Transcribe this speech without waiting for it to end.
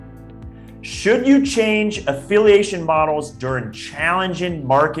Should you change affiliation models during challenging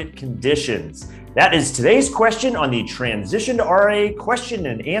market conditions? That is today's question on the Transition to RIA question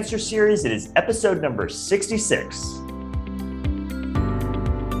and answer series. It is episode number 66.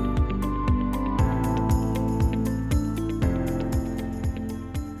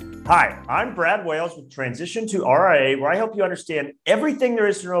 Hi, I'm Brad Wales with Transition to RIA, where I help you understand everything there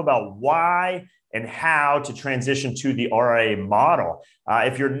is to know about why and how to transition to the RIA model.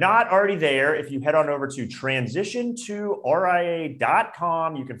 If you're not already there, if you head on over to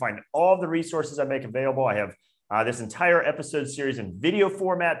transitiontoria.com, you can find all of the resources I make available. I have this entire episode series in video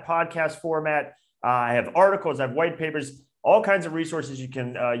format, podcast format. I have articles, I have white papers, all kinds of resources you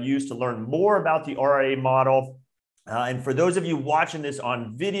can use to learn more about the RIA model. And for those of you watching this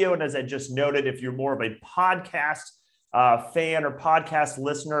on video, and as I just noted, if you're more of a podcast fan or podcast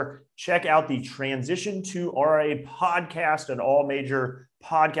listener, check out the Transition to RIA podcast on all major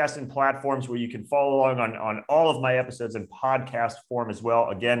podcasting platforms where you can follow along on all of my episodes in podcast form as well.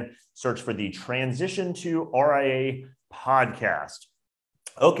 Again, search for the Transition to RIA podcast.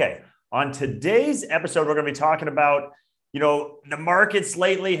 Okay, on today's episode, we're going to be talking about the markets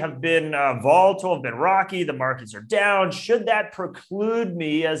lately have been volatile, have been rocky. The markets are down. Should that preclude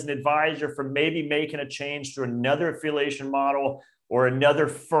me as an advisor from maybe making a change to another affiliation model or another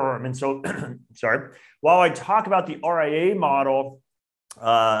firm? And so, while I talk about the RIA model,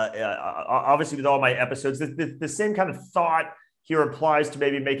 obviously with all my episodes, the same kind of thought here applies to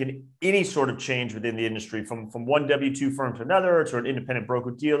maybe making any sort of change within the industry from one W-2 firm to another, to an independent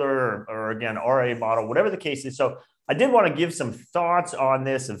broker-dealer, or again, RIA model, whatever the case is. So I did want to give some thoughts on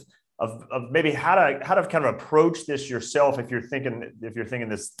this of maybe how to kind of approach this yourself if you're thinking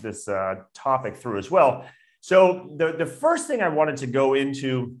this topic through as well. So the first thing I wanted to go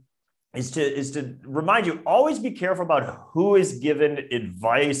into is to remind you, always be careful about who is given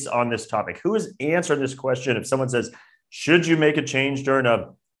advice on this topic, who is answering this question. If someone says, should you make a change during a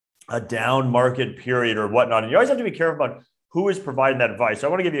down market period or whatnot, and you always have to be careful about who is providing that advice. So I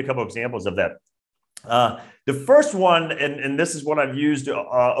want to give you a couple of examples of that. The first one, and this is what I've used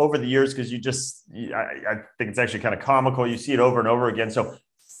over the years, because I think it's actually kind of comical. You see it over and over again. So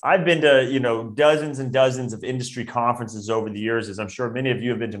I've been to, dozens and dozens of industry conferences over the years, as I'm sure many of you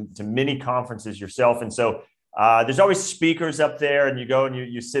have been to many conferences yourself. And so there's always speakers up there, and you go and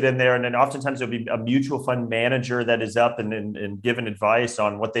you sit in there, and then oftentimes there'll be a mutual fund manager that is up and giving advice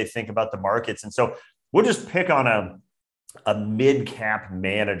on what they think about the markets. And so we'll just pick on a mid-cap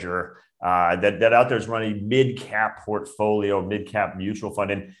manager that out there is running mid-cap portfolio, mid-cap mutual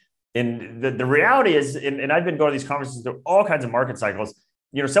fund. And the reality is, and I've been going to these conferences through all kinds of market cycles.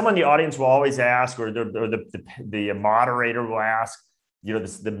 Someone in the audience will always ask, or the moderator will ask,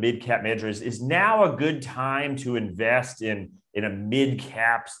 the mid-cap manager, is now a good time to invest in the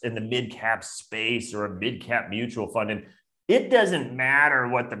mid-cap space or a mid-cap mutual fund? And it doesn't matter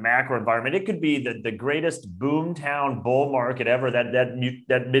what the macro environment. It could be the greatest boomtown bull market ever.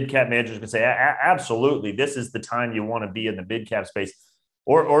 That mid-cap manager is going to say, absolutely, this is the time you want to be in the mid-cap space.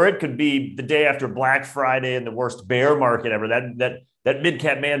 Or it could be the day after Black Friday and the worst bear market ever. That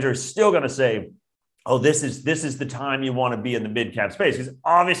mid-cap manager is still going to say, oh, this is the time you want to be in the mid-cap space, because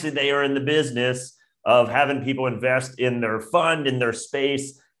obviously they are in the business of having people invest in their fund, in their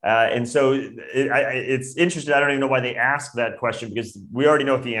space. And so it's interesting. I don't even know why they ask that question, because we already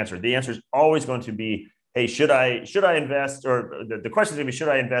know what the answer is. The answer is always going to be, hey, should I invest? Or the question is going to be, should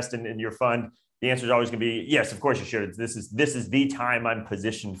I invest in your fund? The answer is always going to be, yes, of course you should. This is the time I'm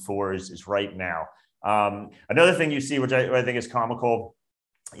positioned for is right now. Another thing you see, which I think is comical,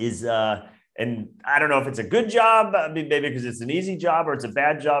 is and I don't know if it's a good job, maybe because it's an easy job, or it's a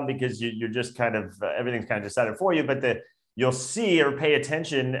bad job because you're just kind of everything's kind of decided for you. But you'll see or pay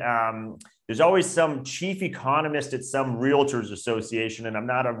attention. There's always some chief economist at some realtors association, and I'm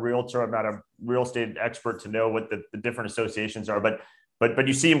not a realtor. I'm not a real estate expert to know what the different associations are. But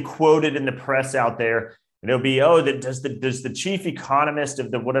you see him quoted in the press out there, and it'll be, does the chief economist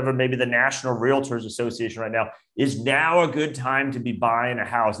of whatever, maybe the National Realtors Association right now, is now a good time to be buying a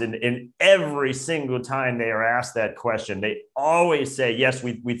house? And every single time they are asked that question, they always say, yes,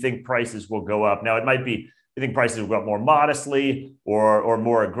 we think prices will go up. Now, it might be, we think prices will go up more modestly or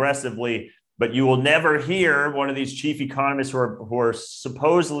more aggressively, but you will never hear one of these chief economists who are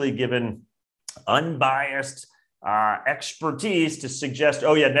supposedly given unbiased expertise to suggest,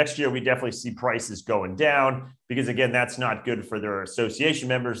 oh yeah, next year we definitely see prices going down, because again, that's not good for their association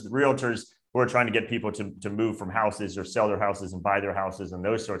members, the realtors who are trying to get people to move from houses or sell their houses and buy their houses and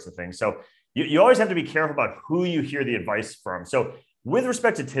those sorts of things. So you always have to be careful about who you hear the advice from. So with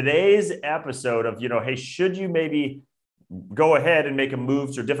respect to today's episode of, hey, should you maybe go ahead and make a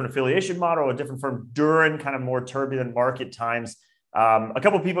move to a different affiliation model, a different firm during kind of more turbulent market times. A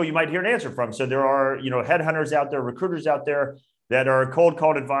couple of people you might hear an answer from. So there are, headhunters out there, recruiters out there that are cold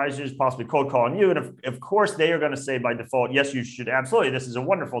called advisors, possibly cold calling you. And of course, they are going to say by default, yes, you should absolutely. This is a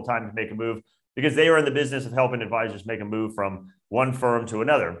wonderful time to make a move because they are in the business of helping advisors make a move from one firm to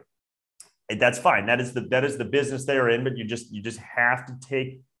another. And that's fine. That is the business they are in, but you just have to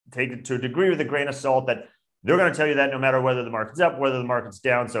take it to a degree with a grain of salt that they're going to tell you that no matter whether the market's up, whether the market's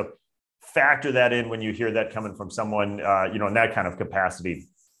down. So factor that in when you hear that coming from someone, in that kind of capacity.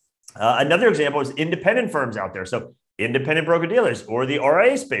 Another example is independent firms out there. So independent broker dealers or the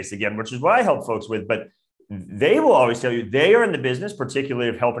RIA space again, which is what I help folks with, but they will always tell you they are in the business, particularly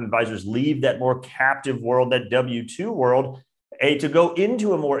of helping advisors leave that more captive world, that W-2 world, to go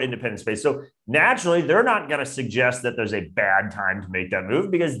into a more independent space. So naturally, they're not going to suggest that there's a bad time to make that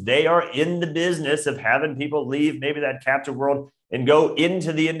move because they are in the business of having people leave maybe that captive world and go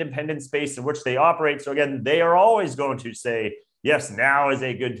into the independent space in which they operate. So again, they are always going to say, yes, now is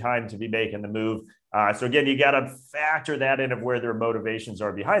a good time to be making the move. So again, you got to factor that in of where their motivations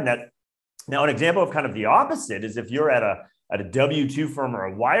are behind that. Now, an example of kind of the opposite is if you're at a W-2 firm or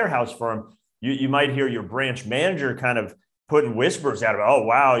a wirehouse firm, you might hear your branch manager kind of putting whispers out of, oh,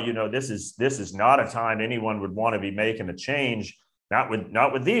 wow, this is not a time anyone would want to be making a change, not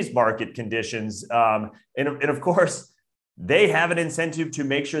with these market conditions. And of course, they have an incentive to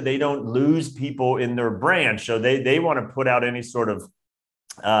make sure they don't lose people in their branch. So they want to put out any sort of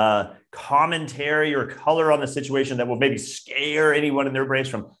commentary or color on the situation that will maybe scare anyone in their branch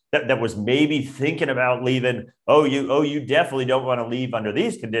from that was maybe thinking about leaving. Oh, you definitely don't want to leave under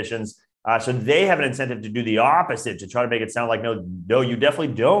these conditions. So they have an incentive to do the opposite, to try to make it sound like, no, you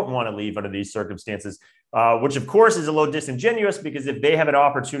definitely don't want to leave under these circumstances, which of course is a little disingenuous because if they have an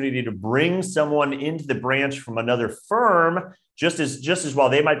opportunity to bring someone into the branch from another firm, just as well,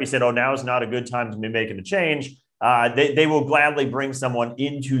 they might be saying, oh, now is not a good time to be making a change. They will gladly bring someone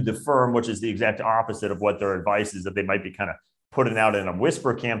into the firm, which is the exact opposite of what their advice is that they might be kind of putting out in a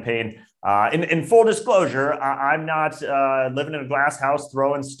whisper campaign. In full disclosure, I'm not living in a glass house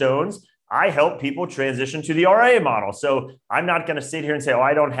throwing stones. I help people transition to the RIA model. So I'm not going to sit here and say, oh,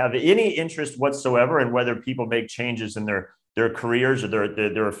 I don't have any interest whatsoever in whether people make changes in their careers or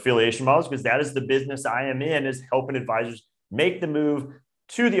their affiliation models, because that is the business I am in, is helping advisors make the move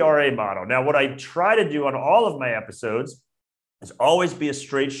to the RIA model. Now, what I try to do on all of my episodes is always be a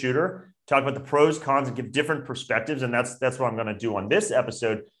straight shooter, talk about the pros, cons, and give different perspectives. And that's what I'm going to do on this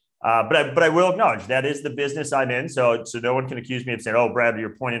episode. But I will acknowledge that is the business I'm in. So no one can accuse me of saying, oh, Brad,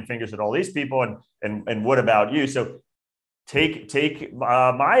 you're pointing fingers at all these people. And what about you? So take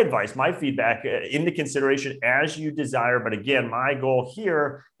my advice, my feedback into consideration as you desire. But again, my goal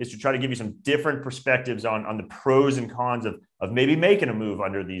here is to try to give you some different perspectives on the pros and cons of maybe making a move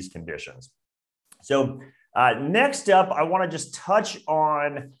under these conditions. So next up, I want to just touch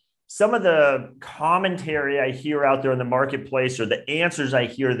on some of the commentary I hear out there in the marketplace, or the answers I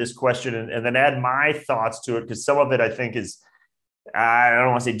hear to this question, and then add my thoughts to it, because some of it I think is, I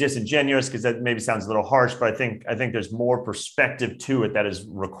don't want to say disingenuous because that maybe sounds a little harsh, but I think there's more perspective to it that is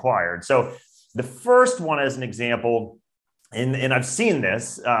required. So the first one as an example, and I've seen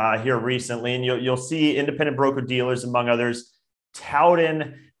this here recently, and you'll see independent broker dealers, among others,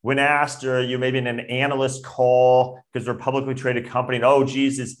 touting when asked, or you maybe in an analyst call because they're a publicly traded company, and oh,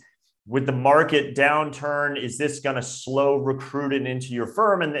 Jesus, with the market downturn, is this going to slow recruiting into your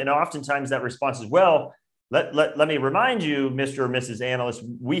firm? And oftentimes that response is, well, let me remind you, Mr. or Mrs. Analyst,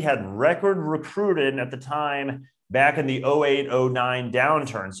 we had record recruiting at the time back in the 08-09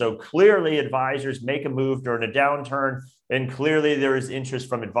 downturn. So clearly advisors make a move during a downturn, and clearly there is interest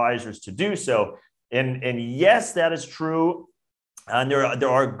from advisors to do so. And yes, that is true. And there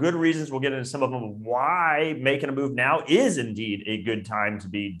are good reasons, we'll get into some of them, why making a move now is indeed a good time to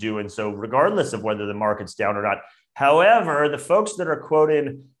be doing so, regardless of whether the market's down or not. However, the folks that are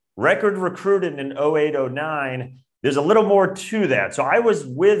quoting record recruiting in 08-09, there's a little more to that. So I was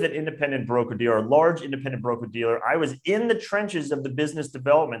with an independent broker dealer, a large independent broker dealer. I was in the trenches of the business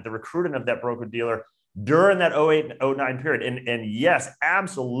development, the recruiting of that broker dealer during that 08-09 period. And yes,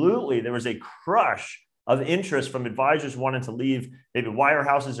 absolutely, there was a crush of interest from advisors wanting to leave maybe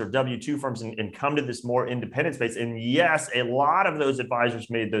wirehouses or W-2 firms and come to this more independent space. And yes, a lot of those advisors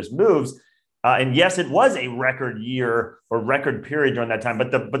made those moves. And yes, it was a record year or record period during that time.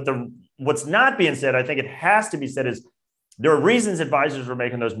 But what's not being said, I think it has to be said, is there are reasons advisors were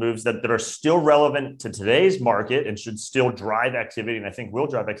making those moves that are still relevant to today's market and should still drive activity, and I think will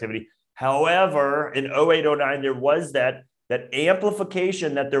drive activity. However, in 08-09, there was that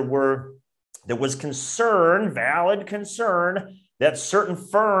amplification that there were there was concern, valid concern, that certain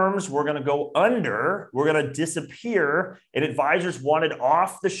firms were going to go under, were going to disappear, and advisors wanted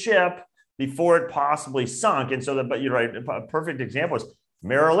off the ship before it possibly sunk. And so, but you're right, a perfect example is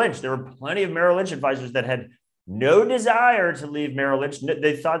Merrill Lynch. There were plenty of Merrill Lynch advisors that had no desire to leave Merrill Lynch.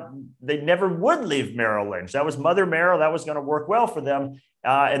 They thought they never would leave Merrill Lynch. That was Mother Merrill. That was going to work well for them.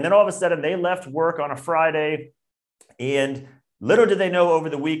 And then all of a sudden, they left work on a Friday, and little did they know over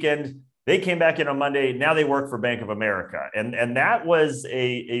the weekend, they came back in on Monday. Now they work for Bank of America. And that was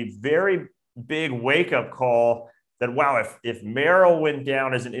a very big wake-up call that, wow, if Merrill went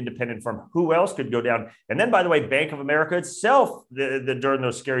down as an independent firm, who else could go down? And then, by the way, Bank of America itself, during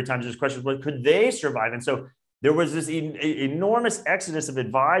those scary times, there's questions, well, could they survive? And so there was this enormous exodus of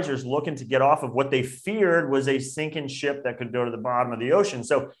advisors looking to get off of what they feared was a sinking ship that could go to the bottom of the ocean.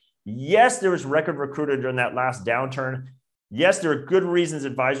 So yes, there was record recruited during that last downturn. Yes, there are good reasons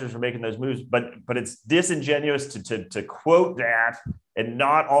advisors are making those moves, but it's disingenuous to quote that and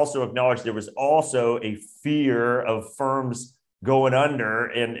not also acknowledge there was also a fear of firms going under,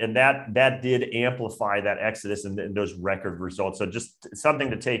 and that did amplify that exodus and those record results. So just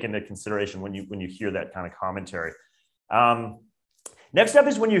something to take into consideration when you hear that kind of commentary. Next up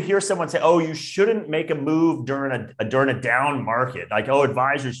is when you hear someone say, "Oh, you shouldn't make a move during a down market." Like, "Oh,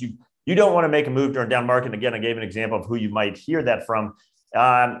 advisors, you don't want to make a move during a down market." And again, I gave an example of who you might hear that from.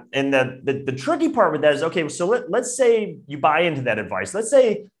 And the tricky part with that is, okay, so let's say you buy into that advice. Let's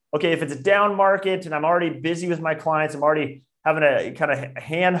say, okay, if it's a down market and I'm already busy with my clients, I'm already having a kind of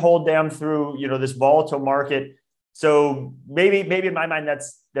handhold them through, this volatile market. So maybe in my mind,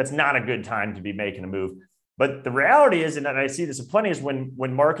 that's not a good time to be making a move. But the reality is, and I see this in plenty, is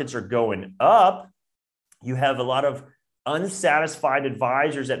when markets are going up, you have a lot of unsatisfied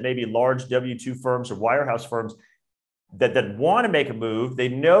advisors at maybe large W-2 firms or wirehouse firms that want to make a move. They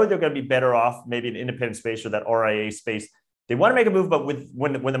know they're going to be better off maybe in independent space or that RIA space. They want to make a move, but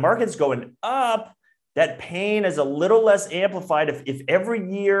when the market's going up, that pain is a little less amplified. If every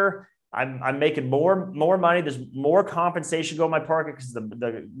year I'm making more money, there's more compensation going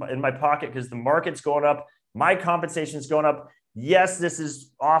in my pocket because the market's going up, my compensation is going up. Yes, this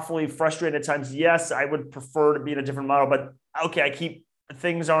is awfully frustrating at times. Yes, I would prefer to be in a different model, but okay,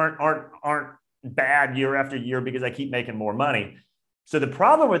 things aren't bad year after year because I keep making more money. So the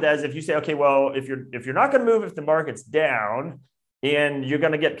problem with that is if you say, okay, well, if you're not going to move if the market's down, and you're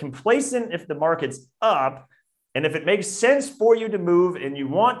going to get complacent if the market's up, and if it makes sense for you to move and you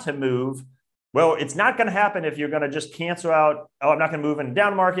want to move, well, it's not going to happen if you're going to just cancel out, oh, I'm not going to move in a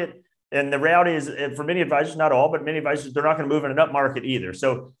down market. And the reality is, for many advisors, not all, but many advisors, they're not going to move in an up market either.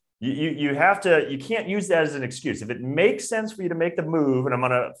 So you can't use that as an excuse. If it makes sense for you to make the move, and I'm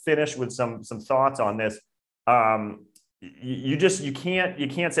going to finish with some thoughts on this, you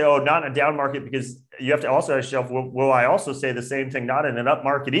can't say, oh, not in a down market, because you have to also ask yourself, will I also say the same thing not in an up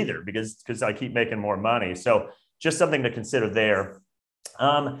market either, because I keep making more money. So just something to consider there.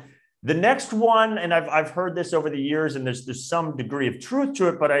 The next one, and I've heard this over the years, and there's some degree of truth to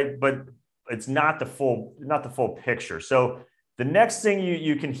it, but it's not the full picture. So the next thing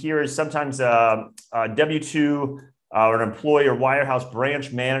you can hear is sometimes a W-2 or an employee or wirehouse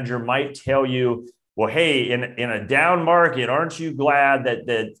branch manager might tell you, well, hey, in a down market, aren't you glad that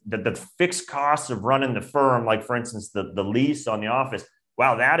the fixed costs of running the firm, like for instance, the lease on the office,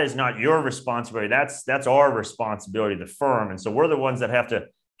 wow, that is not your responsibility. That's our responsibility, the firm. And so we're the ones that have to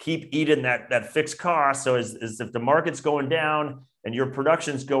keep eating that fixed cost. So as if the market's going down and your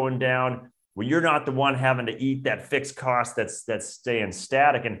production's going down, well, you're not the one having to eat that fixed cost that's staying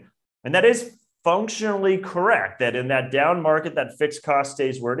static. And that is functionally correct, that in that down market, that fixed cost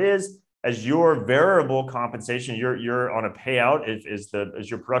stays where it is. As your variable compensation, you're on a payout. As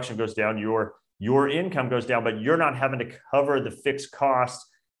your production goes down, your income goes down, but you're not having to cover the fixed costs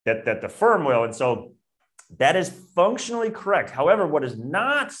that the firm will. And so that is functionally correct. However, what is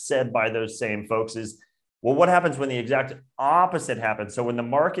not said by those same folks is, well, what happens when the exact opposite happens? So when the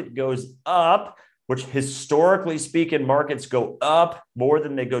market goes up, which historically speaking, markets go up more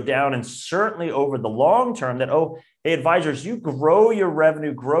than they go down, and certainly over the long term, that, oh, hey, advisors, you grow your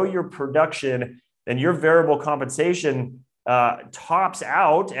revenue, grow your production, and your variable compensation tops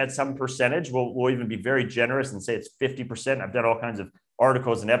out at some percentage. We'll even be very generous and say it's 50%. I've done all kinds of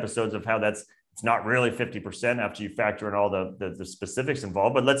articles and episodes of how it's not really 50% after you factor in all the specifics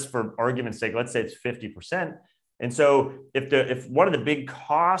involved. But for argument's sake, let's say it's 50%. And so if one of the big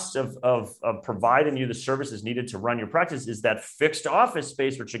costs of providing you the services needed to run your practice is that fixed office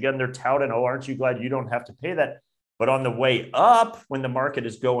space, which again, they're touting, oh, aren't you glad you don't have to pay that? But on the way up, when the market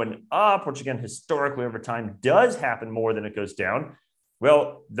is going up, which again, historically over time does happen more than it goes down,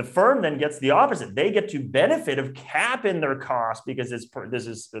 Well, the firm then gets the opposite. They get to benefit of capping their costs because this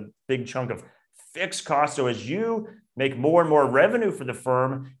is a big chunk of fixed costs. So as you make more and more revenue for the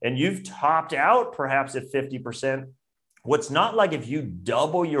firm and you've topped out perhaps at 50%, what's not like if you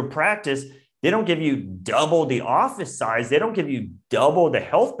double your practice, they don't give you double the office size. They don't give you double the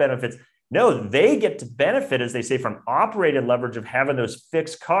health benefits. No, they get to benefit, as they say, from operating leverage of having those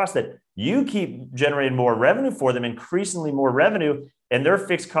fixed costs that you keep generating more revenue for them, increasingly more revenue, and their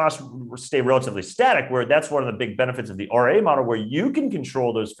fixed costs stay relatively static, where that's one of the big benefits of the RA model, where you can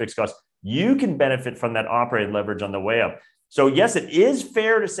control those fixed costs. You can benefit from that operating leverage on the way up. So yes, it is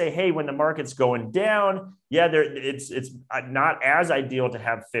fair to say, hey, when the market's going down, yeah, it's not as ideal to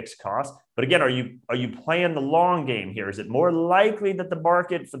have fixed costs. But again, are you playing the long game here? Is it more likely that the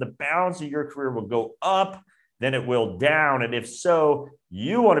market for the balance of your career will go up than it will down? And if so,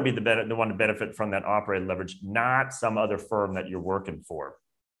 you want to be the one to benefit from that operating leverage, not some other firm that you're working for.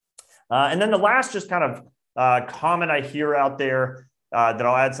 And then the last just kind of comment I hear out there that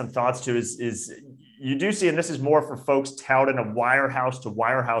I'll add some thoughts to is you do see, and this is more for folks touting a wirehouse to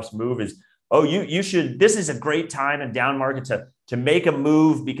wirehouse move, is, oh, you should, this is a great time in down market to make a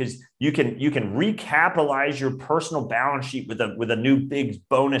move because you can recapitalize your personal balance sheet with a new big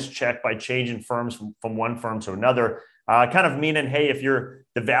bonus check by changing firms from one firm to another. Kind of meaning, hey, if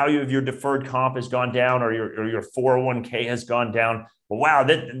the value of your deferred comp has gone down or your 401k has gone down, well, wow,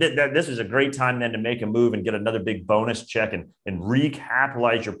 this is a great time then to make a move and get another big bonus check and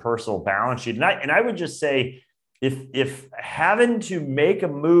recapitalize your personal balance sheet. And I would just say, if having to make a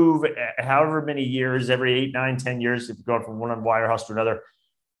move, however many years, every 8, 9, 10 years, if you're going from one wirehouse to another,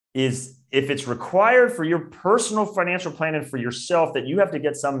 is if it's required for your personal financial plan and for yourself that you have to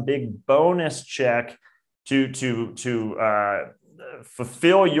get some big bonus check to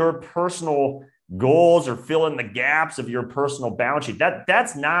fulfill your personal goals or fill in the gaps of your personal balance sheet,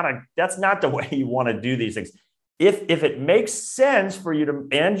 that's not the way you want to do these things. If it makes sense for you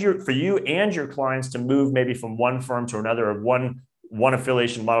and your clients to move maybe from one firm to another, or one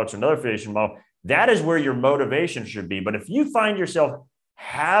affiliation model to another affiliation model, that is where your motivation should be. But if you find yourself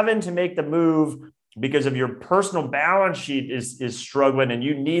having to make the move because of your personal balance sheet is struggling and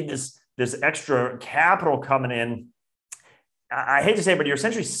you need this extra capital coming in, I hate to say it, but you're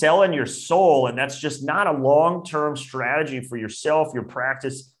essentially selling your soul. And that's just not a long-term strategy for yourself, your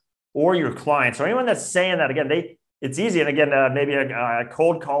practice, or your clients. So anyone that's saying that, again, it's easy. And again, maybe a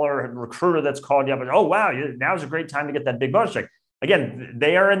cold caller, a recruiter that's called you up and, oh, wow, now's a great time to get that big bonus check. Again,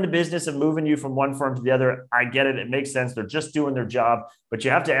 they are in the business of moving you from one firm to the other. I get it. It makes sense. They're just doing their job. But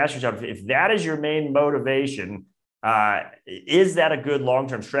you have to ask yourself, if that is your main motivation, is that a good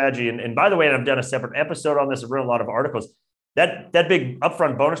long-term strategy? And by the way, I've done a separate episode on this. I've written a lot of articles. That big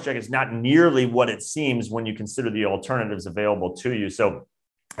upfront bonus check is not nearly what it seems when you consider the alternatives available to you. So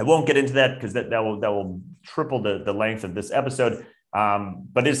I won't get into that because that will triple the length of this episode.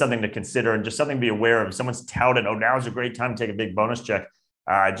 But it is something to consider and just something to be aware of. If someone's touted, oh, now's a great time to take a big bonus check,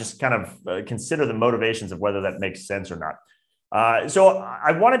 just kind of consider the motivations of whether that makes sense or not. So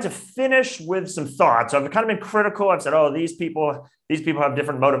I wanted to finish with some thoughts. So I've kind of been critical. I've said, oh, these people have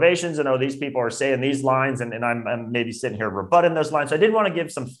different motivations, and oh, these people are saying these lines, and I'm maybe sitting here rebutting those lines. So I did want to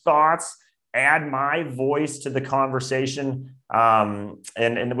give some thoughts, add my voice to the conversation,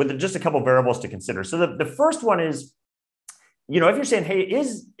 and with just a couple of variables to consider. So the first one is, if you're saying, hey,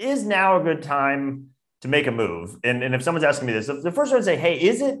 is now a good time to make a move? And if someone's asking me this, the first one is say, hey,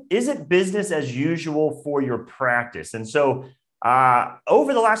 is it business as usual for your practice? And so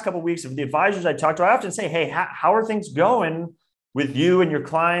over the last couple of weeks of the advisors I talked to, I often say, hey, how are things going with you and your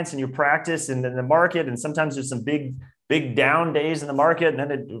clients and your practice and in the market? And sometimes there's some big down days in the market, and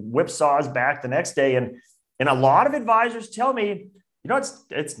then it whipsaws back the next day. And a lot of advisors tell me,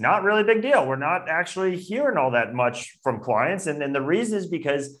 it's not really a big deal. We're not actually hearing all that much from clients. And the reason is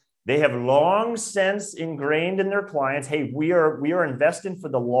because they have long since ingrained in their clients, hey, we are investing for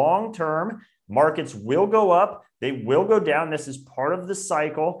the long term. Markets will go up. They will go down. This is part of the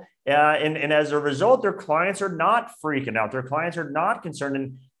cycle. And as a result, their clients are not freaking out. Their clients are not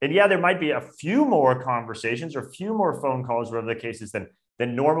concerned. And yeah, there might be a few more conversations or a few more phone calls, whatever the case is, than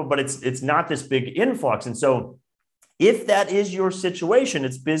normal, but it's not this big influx. And so if that is your situation,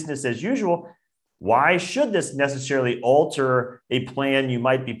 it's business as usual. Why should this necessarily alter a plan you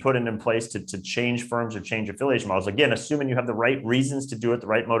might be putting in place to change firms or change affiliation models? Again, assuming you have the right reasons to do it, the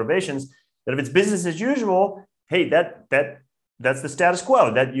right motivations, that if it's business as usual, hey, that's the status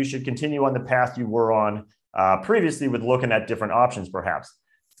quo, that you should continue on the path you were on previously with looking at different options, perhaps.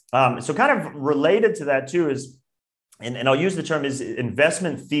 So kind of related to that too is, and I'll use the term is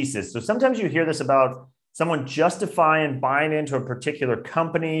investment thesis. So sometimes you hear this about someone justifying buying into a particular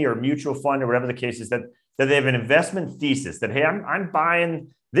company or mutual fund or whatever the case is, that they have an investment thesis that, hey, I'm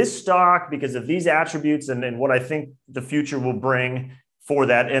buying this stock because of these attributes and what I think the future will bring for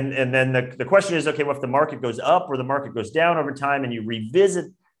that. And then the question is, okay, well, if the market goes up or the market goes down over time and you revisit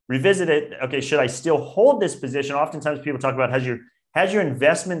it, okay, should I still hold this position? Oftentimes people talk about, has your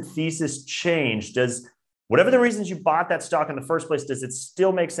investment thesis changed? Does whatever the reasons you bought that stock in the first place, does it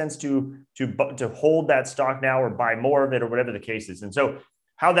still make sense to hold that stock now or buy more of it or whatever the case is? And so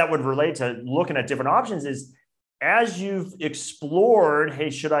how that would relate to looking at different options is, as you've explored, hey,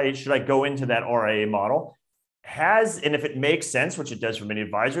 should I go into that RIA model? And if it makes sense, which it does for many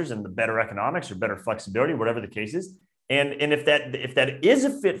advisors, and the better economics or better flexibility, whatever the case is, and if that is a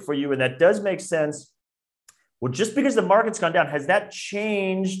fit for you and that does make sense, well, just because the market's gone down, has that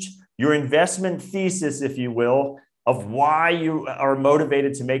changed your investment thesis, if you will, of why you are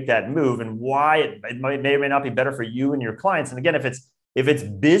motivated to make that move and why it may or may not be better for you and your clients? And again, if it's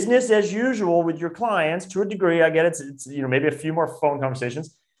business as usual with your clients, to a degree, I get it. It's maybe a few more phone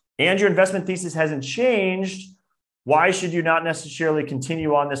conversations, and your investment thesis hasn't changed, why should you not necessarily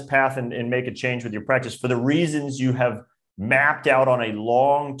continue on this path and make a change with your practice for the reasons you have mapped out on a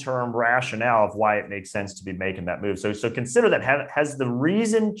long-term rationale of why it makes sense to be making that move? So consider that. Has the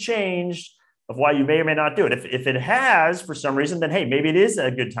reason changed of why you may or may not do it? If it has for some reason, then hey, maybe it is a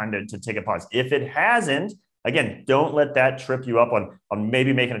good time to take a pause. If it hasn't, again, don't let that trip you up on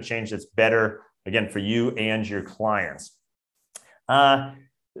maybe making a change that's better, again, for you and your clients.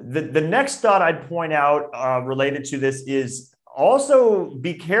 The next thought I'd point out related to this is also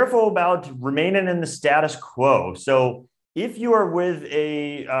be careful about remaining in the status quo. So if you are with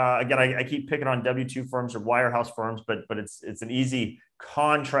again, I keep picking on W-2 firms or wirehouse firms, but it's an easy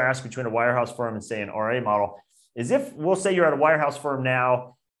contrast between a wirehouse firm and, say, an RIA model, is if we'll say you're at a wirehouse firm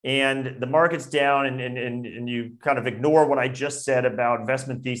now and the market's down and you kind of ignore what I just said about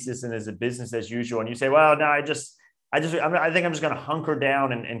investment thesis and is it business as usual, and you say, well, no, I think I'm just going to hunker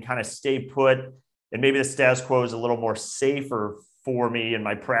down and kind of stay put. And maybe the status quo is a little more safer for me in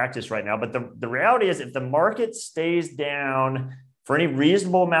my practice right now. But the reality is, if the market stays down for any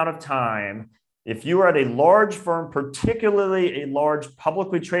reasonable amount of time, if you are at a large firm, particularly a large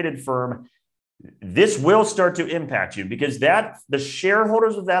publicly traded firm, this will start to impact you, because the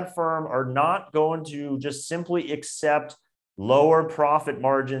shareholders of that firm are not going to just simply accept lower profit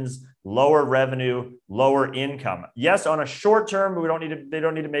margins, lower revenue, lower income. Yes, on a short term, they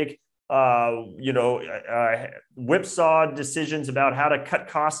don't need to make whipsaw decisions about how to cut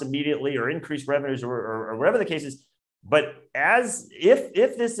costs immediately or increase revenues or whatever the case is. But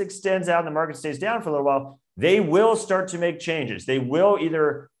if this extends out and the market stays down for a little while, they will start to make changes. They will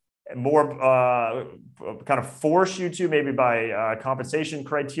either more kind of force you to, maybe by compensation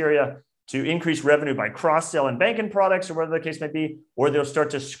criteria, to increase revenue by cross-sell and banking products or whatever the case may be, or they'll start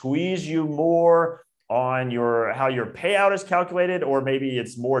to squeeze you more on how your payout is calculated, or maybe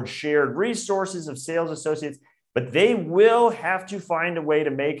it's more shared resources of sales associates, but they will have to find a way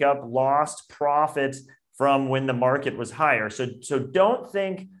to make up lost profit from when the market was higher. So don't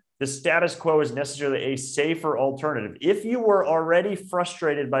think the status quo is necessarily a safer alternative. If you were already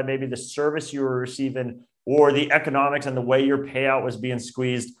frustrated by maybe the service you were receiving or the economics and the way your payout was being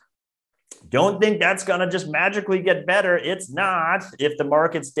squeezed, don't think that's going to just magically get better. It's not. If the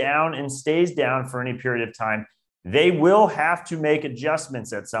market's down and stays down for any period of time, they will have to make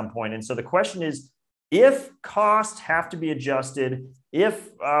adjustments at some point. And so the question is, if costs have to be adjusted, if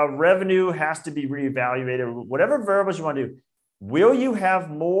revenue has to be reevaluated, whatever variables you want to do, will you have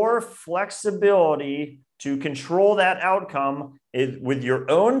more flexibility to control that outcome with your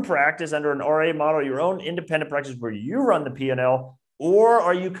own practice under an RA model, your own independent practice where you run the P&L? Or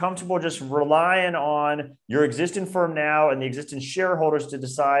are you comfortable just relying on your existing firm now and the existing shareholders to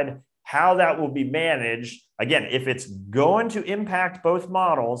decide how that will be managed? Again, if it's going to impact both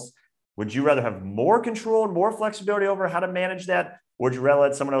models, would you rather have more control and more flexibility over how to manage that? Or would you rather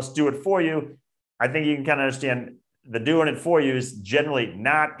let someone else do it for you? I think you can kind of understand the doing it for you is generally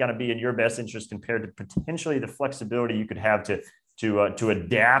not going to be in your best interest compared to potentially the flexibility you could have to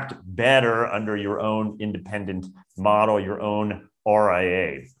adapt better under your own independent model, your own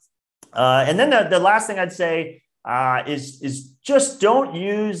RIA. And then the last thing I'd say is just don't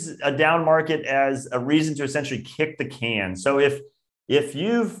use a down market as a reason to essentially kick the can. So if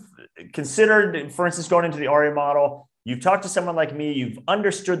you've considered, for instance, going into the RIA model, you've talked to someone like me, you've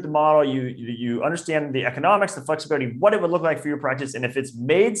understood the model, you understand the economics, the flexibility, what it would look like for your practice. And if it's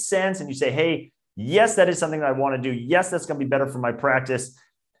made sense and you say, hey, yes, that is something that I want to do. Yes, that's going to be better for my practice.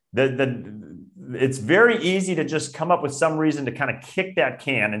 The it's very easy to just come up with some reason to kind of kick that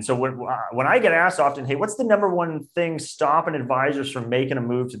can. And so when I get asked often, hey, what's the number one thing stopping advisors from making a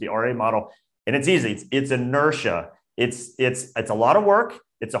move to the RA model? And it's easy. It's inertia. It's a lot of work.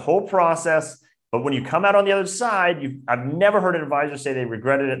 It's a whole process. But when you come out on the other side, I've never heard an advisor say they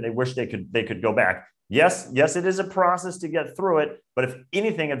regretted it and they wish they could go back. Yes, it is a process to get through it. But if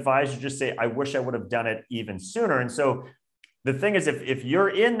anything, advisors just say, I wish I would have done it even sooner. And so the thing is, if you're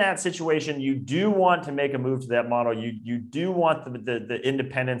in that situation, you do want to make a move to that model. You do want the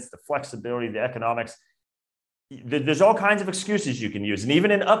independence, the flexibility, the economics. There's all kinds of excuses you can use. And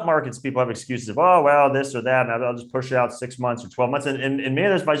even in up markets, people have excuses of, oh, well, this or that, and I'll just push it out 6 months or 12 months. And many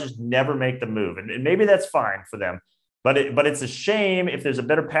of those advisors never make the move. And maybe that's fine for them. But it's a shame if there's a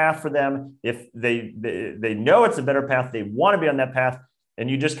better path for them, if they know it's a better path, they want to be on that path,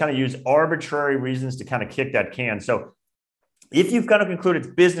 and you just kind of use arbitrary reasons to kind of kick that can. So if you've kind of concluded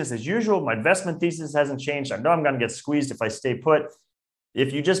it's business as usual, my investment thesis hasn't changed, I know I'm going to get squeezed if I stay put.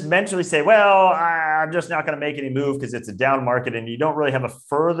 If you just mentally say, well, I'm just not going to make any move because it's a down market, and you don't really have a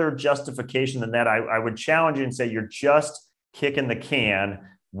further justification than that, I would challenge you and say you're just kicking the can.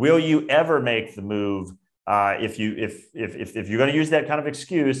 Will you ever make the move? If you're going to use that kind of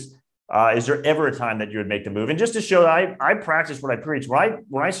excuse, is there ever a time that you would make the move? And just to show that I practice what I preach.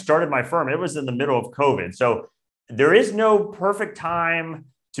 When I started my firm, it was in the middle of COVID. So there is no perfect time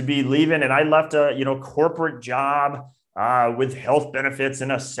to be leaving. And I left a corporate job with health benefits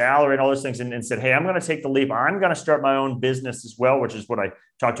and a salary and all those things, and said, hey, I'm going to take the leap. I'm going to start my own business as well, which is what I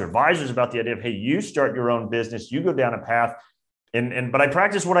talk to advisors about, the idea of, hey, you start your own business, you go down a path. But I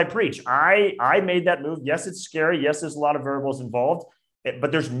practice what I preach. I made that move. Yes, it's scary. Yes, there's a lot of variables involved,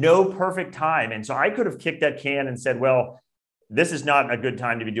 but there's no perfect time. And so I could have kicked that can and said, well, this is not a good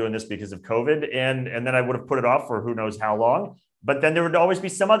time to be doing this because of COVID. And then I would have put it off for who knows how long. But then there would always be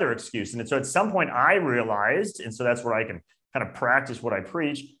some other excuse. And so at some point I realized, and so that's where I can kind of practice what I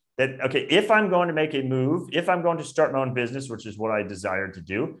preach, that, okay, if I'm going to make a move, if I'm going to start my own business, which is what I desire to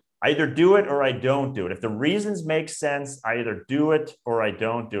do, I either do it or I don't do it. If the reasons make sense, I either do it or I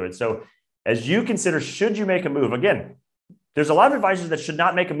don't do it. So as you consider, should you make a move? Again, there's a lot of advisors that should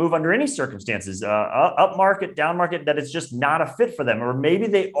not make a move under any circumstances, up market, down market, that it's just not a fit for them. Or maybe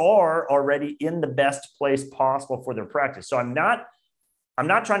they are already in the best place possible for their practice. So I'm not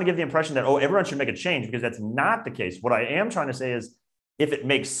trying to give the impression that, oh, everyone should make a change, because that's not the case. What I am trying to say is, if it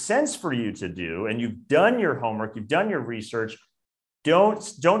makes sense for you to do, and you've done your homework, you've done your research, don't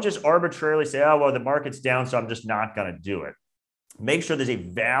just arbitrarily say, oh, well, the market's down, so I'm just not going to do it. Make sure there's a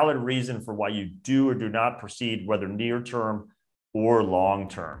valid reason for why you do or do not proceed, whether near term or long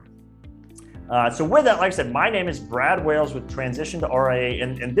term. So with that, like I said, my name is Brad Wales with Transition to RIA.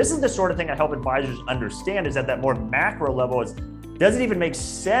 And this is the sort of thing I help advisors understand, is at that more macro level. Does it even make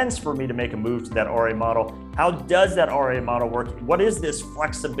sense for me to make a move to that RIA model? How does that RIA model work? What is this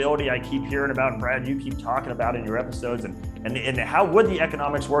flexibility I keep hearing about, and Brad, you keep talking about in your episodes, and how would the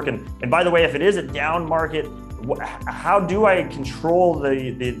economics work? And by the way, if it is a down market, how do I control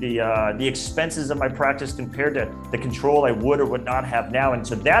the expenses of my practice compared to the control I would or would not have now? And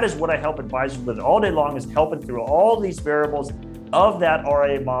so that is what I help advisors with all day long, is helping through all these variables of that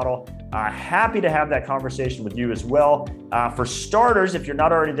RIA model. Happy to have that conversation with you as well. For starters, if you're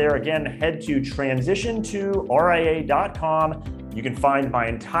not already there, again, head to transitiontoria.com. You can find my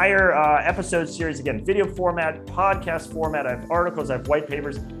entire episode series, again, video format, podcast format. I have articles, I have white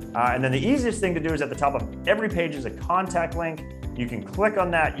papers. And then the easiest thing to do is at the top of every page is a contact link. You can click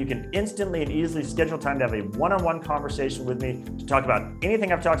on that. You can instantly and easily schedule time to have a one-on-one conversation with me to talk about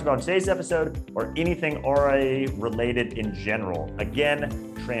anything I've talked about in today's episode, or anything RIA related in general.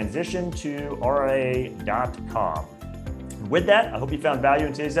 Again, transitiontoria.com. With that, I hope you found value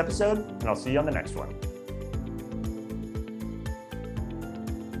in today's episode, and I'll see you on the next one.